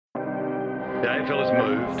The AFL has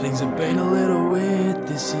moved. Things have been a little weird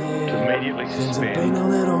this year. To immediately Things suspend have been a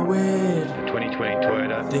little weird. the 2020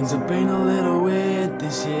 Toyota Things have been a little weird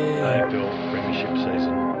this year. AFL Premiership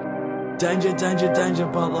season. Danger, danger, danger,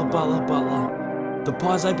 Butler, Butler, Butler. The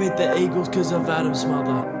Pies, they beat the Eagles cause of Adam's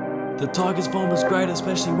mother. The Tigers' form is great,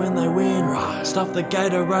 especially when they win. Stuff the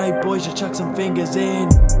Gatorade, boys, just chuck some fingers in.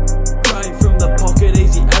 Great from the pocket,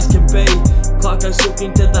 easy as can be. Clarko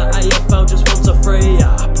sooking to the AFL, just wants a free.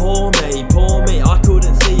 Poor me, I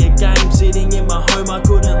couldn't see a game. Sitting in my home, I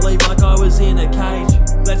couldn't leave like I was in a cage.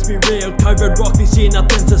 Let's be real, COVID rock this year,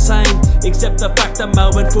 nothing's the same, except the fact that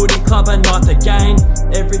Melbourne Footy Club are ninth again.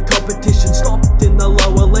 Every competition stopped in the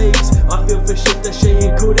lower leagues. I feel for Shifter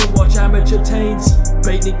Sheahan, couldn't watch amateur teams.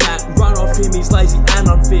 Beating that run off him, he's lazy and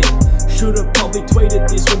unfit. Should've probably tweeted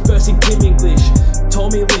this when versing Tim English.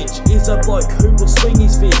 Tommy Lynch is a bloke who will swing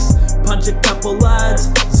his fist. Punch a couple lads,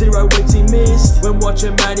 0 weeks he missed. When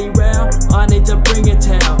watching Matty Row, I need to bring a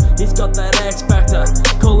towel. He's got that X factor,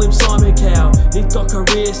 call him Simon Cow. He's got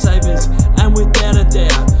career savers, and without a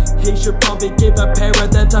doubt, he should probably give a pair of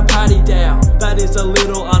them to Paddy Dow. That is a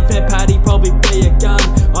little unfair, Paddy probably be a gun.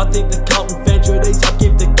 I think the Carlton fan should ease up,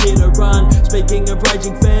 give the kid a run. Speaking of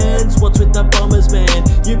raging fans, what's with the Bombers, man?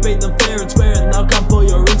 You beat them fair and square and they'll come for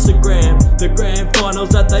your Instagram. The grand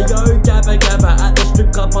finals at the Yo Gabba Gabba, at the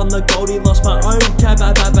strip club on the Goldie, lost my own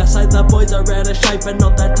cabba babba. Say the boys are out of shape and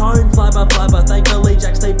not that tone, flabber flabber. Thankfully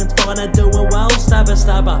Jack Stevens fine and doing well, stabber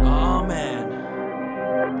stabber. Oh man,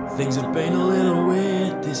 things have been a little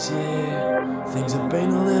weird this year. Things have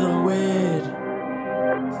been a little weird.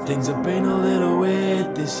 Things have been a little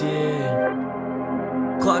weird this year.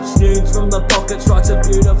 Clutch nudes from the pocket, strikes it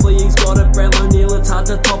beautifully, he's got it. Brownlow Neal, it's hard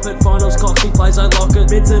to top it. Finals Cox, he plays, I lock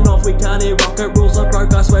it. Mids and off, we can't hear rocket. Rules are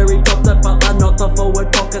broke, I swear he dropped it. Butler, not the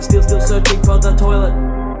forward pocket, still searching for the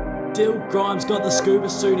toilet. Dill Grimes got the scuba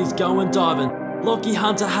suit, he's going diving. Lockie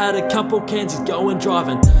Hunter had a couple cans, he's going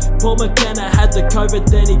driving. Paul McKenna had the COVID,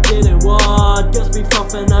 then he didn't. What? Girls be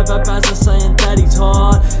frothing over Bazza saying that he's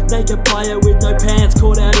hot. Naked player with no pants,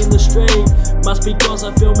 caught out in the street. Must be cause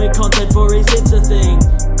I filming content for his Insta thing.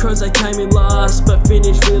 Crows, they came in last, but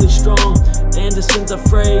finished really strong. Anderson's a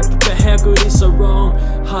freak, but how good is so wrong?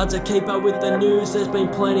 Hard to keep up with the news, there's been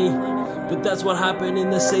plenty, but that's what happened in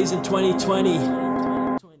the season 2020.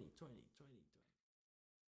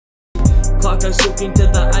 Clarko sooking to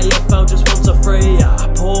the AFL, just wants a free.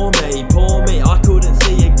 Poor me, I couldn't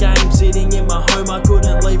see a game. Sitting in my home, I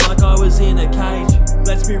couldn't leave like I was in a cage.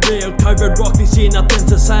 Let's be real, COVID rock this year, nothing's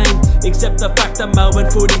the same, except the fact that Melbourne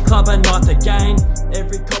Footy Club are ninth again.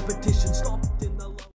 Every